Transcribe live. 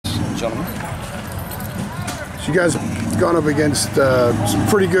gentlemen. So you guys have gone up against some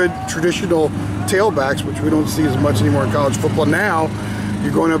pretty good traditional tailbacks, which we don't see as much anymore in college football. Now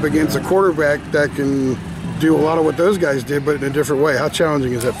you're going up against a quarterback that can do a lot of what those guys did, but in a different way. How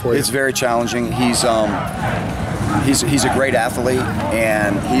challenging is that for you? It's very challenging. He's a great athlete,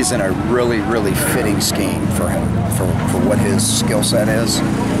 and he's in a really fitting scheme for him, for what his skill set is.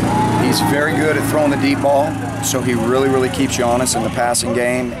 He's very good at throwing the deep ball, so he really keeps you honest in the passing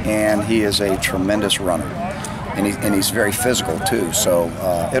game, and he is a tremendous runner. And he's very physical too, so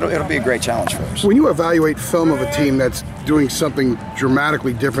it'll be a great challenge for us. When you evaluate film of a team that's doing something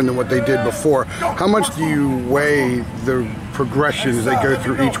dramatically different than what they did before, how much do you weigh the progression as they go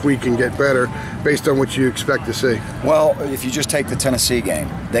through each week and get better based on what you expect to see? Well, if you just take the Tennessee game,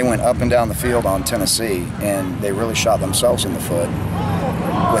 they went up and down the field on Tennessee, and they really shot themselves in the foot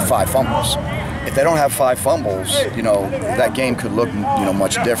with 5 fumbles. If they don't have 5 fumbles, you know, that game could look, you know,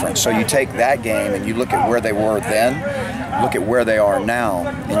 much different. So you take that game and you look at where they were then, look at where they are now,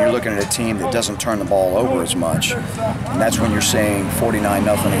 and you're looking at a team that doesn't turn the ball over as much. And that's when you're seeing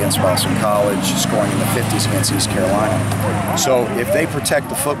 49-0 against Boston College, scoring in the 50s against East Carolina. So if they protect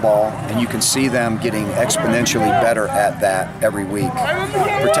the football, and you can see them getting exponentially better at that every week,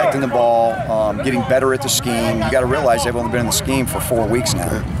 protecting the ball, getting better at the scheme. You got to realize they've only been in the scheme for 4 weeks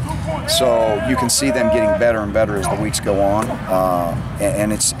now. So you can see them getting better and better as the weeks go on,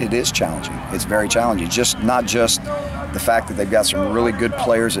 and it is challenging. It's very challenging. Not just the fact that they've got some really good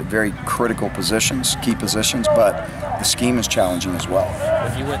players at very critical positions, key positions, but the scheme is challenging as well.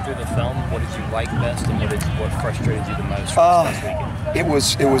 When you went through the film, what did you like best, and what frustrated you the most from this weekend? It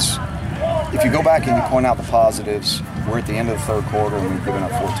was. If you go back and you point out the positives, we're at the end of the 3rd quarter and we've given up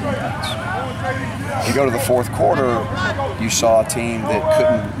 14 points. If you go to the 4th quarter, you saw a team that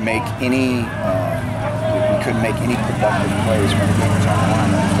couldn't make any productive plays when the game was on the line.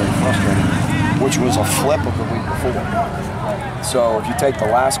 That was very frustrating, which was a flip of the week before. So if you take the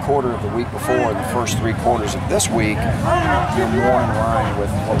last quarter of the week before and the first 3 quarters of this week, you're more in line with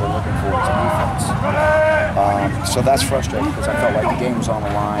what we're looking for as a defense. So that's frustrating because I felt like the game was on the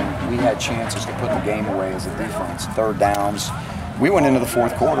line. We had chances to put the game away as a defense, 3rd downs. We went into the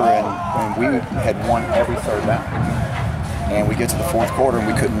 4th quarter and we had won every 3rd down. And we get to the 4th quarter and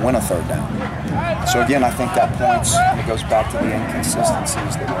we couldn't win a 3rd down. So again, I think that points, and it goes back to the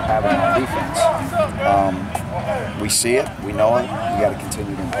inconsistencies that we're having on defense. We see it, we know it, we got to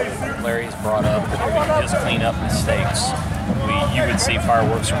continue to improve. Larry's brought up that we're going to just clean up mistakes. You would see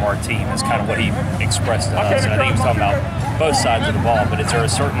fireworks from our team is kind of what he expressed to us. And I think he was talking about both sides of the ball, but is there a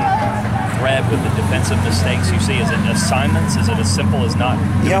certain thread with the defensive mistakes you see? Is it assignments? Is it as simple as not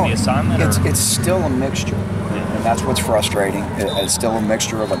doing the assignment? It's still a mixture, and that's what's frustrating. It's still a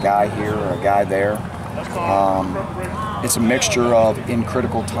mixture of a guy here or a guy there. It's a mixture of in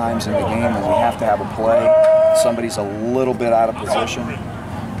critical times in the game when we have to have a play, somebody's a little bit out of position.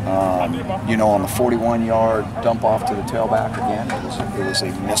 You know, on the 41-yard dump off to the tailback again, it was a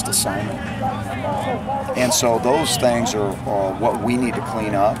missed assignment. And so those things are what we need to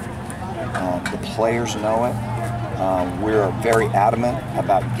clean up. The players know it. We're very adamant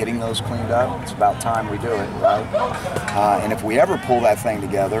about getting those cleaned up. It's about time we do it, right? And if we ever pull that thing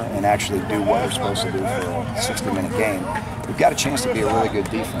together and actually do what we're supposed to do for a 60-minute game, we've got a chance to be a really good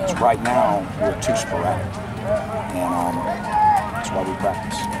defense. Right now, we're too sporadic, and that's why we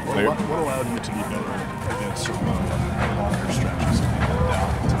practice. What allowed you to be better against longer stretches down?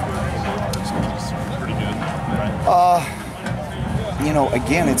 It's pretty good, right? You know,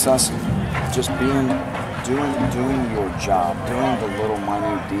 again, it's us just doing your job, doing the little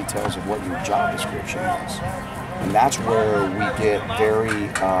minute details of what your job description is, and that's where we get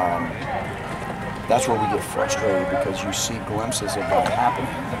frustrated because you see glimpses of that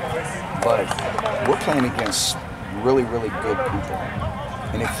happening. But we're playing against really good people,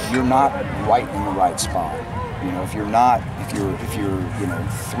 and if you're not right in the right spot, you know, if you're you know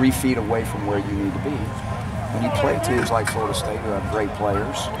 3 feet away from where you need to be, when you play teams like Florida State who have great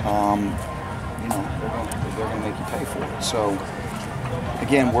players, you know, they're going to make you pay for it. So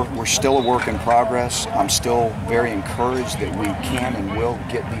again, we're still a work in progress. I'm still very encouraged that we can and will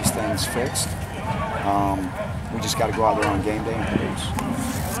get these things fixed. We just got to go out there on game day and produce.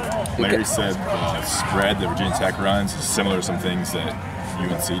 Larry said the spread that Virginia Tech runs is similar to some things that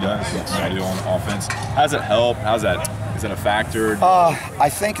UNC does. Yes. On offense. How does it help? Is that a factor? I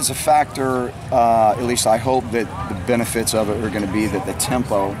think it's a factor. At least I hope that the benefits of it are going to be that the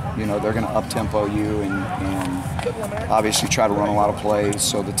tempo, you know, they're going to up-tempo you and obviously try to run a lot of plays.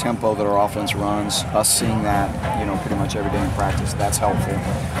 So the tempo that our offense runs, us seeing that, you know, pretty much every day in practice, that's helpful.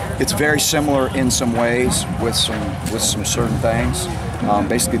 It's very similar in some ways with some certain things.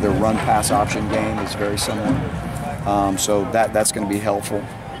 Basically, their run-pass option game is very similar, so that's going to be helpful.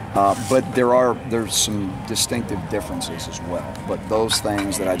 But there's some distinctive differences as well. But those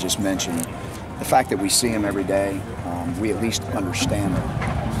things that I just mentioned, the fact that we see them every day, we at least understand them,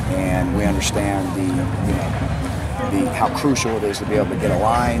 and we understand how crucial it is to be able to get a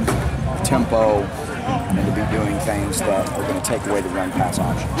line, tempo, and to be doing things that are going to take away the run-pass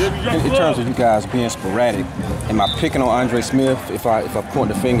options. In terms of you guys being sporadic, am I picking on Andre Smith if I point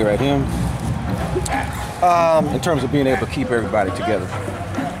the finger at him? In terms of being able to keep everybody together.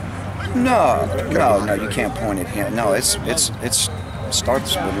 No, you can't point at him. No, it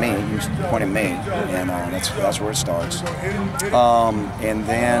starts with me. You point at me, and that's where it starts. And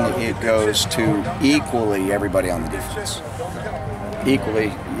then it goes to equally everybody on the defense.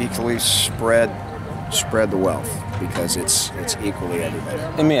 Equally spread the wealth, because it's equally everybody.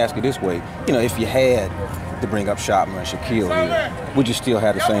 Let me ask you this way: if you had to bring up Shotman and Shaquille here, would you still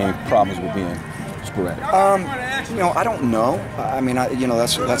have the same problems with being sporadic? I don't know. I mean,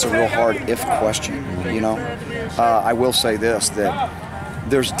 that's a real hard if question. I will say this, that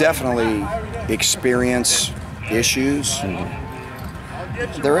there's definitely experience issues.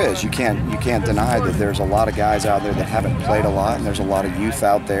 There is. You can't deny that there's a lot of guys out there that haven't played a lot, and there's a lot of youth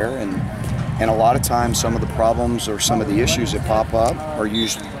out there, and a lot of times some of the problems or some of the issues that pop up are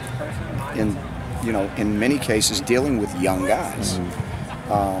used in many cases dealing with young guys.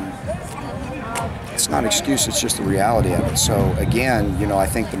 It's not an excuse, it's just the reality of it. So again, I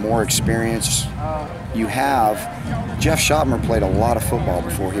think the more experience you have, Jeff Schottmer played a lot of football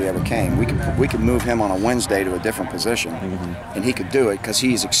before he ever came. We could move him on a Wednesday to a different position, and he could do it because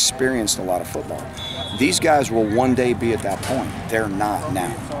he's experienced a lot of football. These guys will one day be at that point. They're not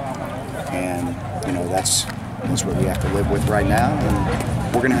now. And that's what we have to live with right now.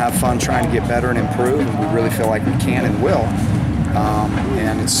 And we're going to have fun trying to get better and improve, and we really feel like we can and will.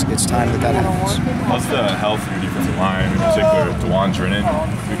 And it's time that happens. How's the health of your defensive line, in particular DeJuan Drennan?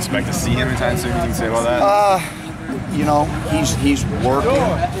 Do you expect to see him anytime soon? Anything to say about that? He's working.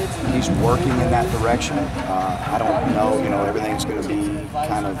 He's working in that direction. I don't know. Everything's going to be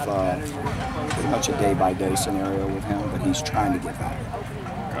kind of pretty much a day-by-day scenario with him, but he's trying to get better.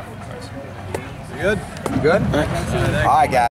 Okay, nice. You good? All right, guys.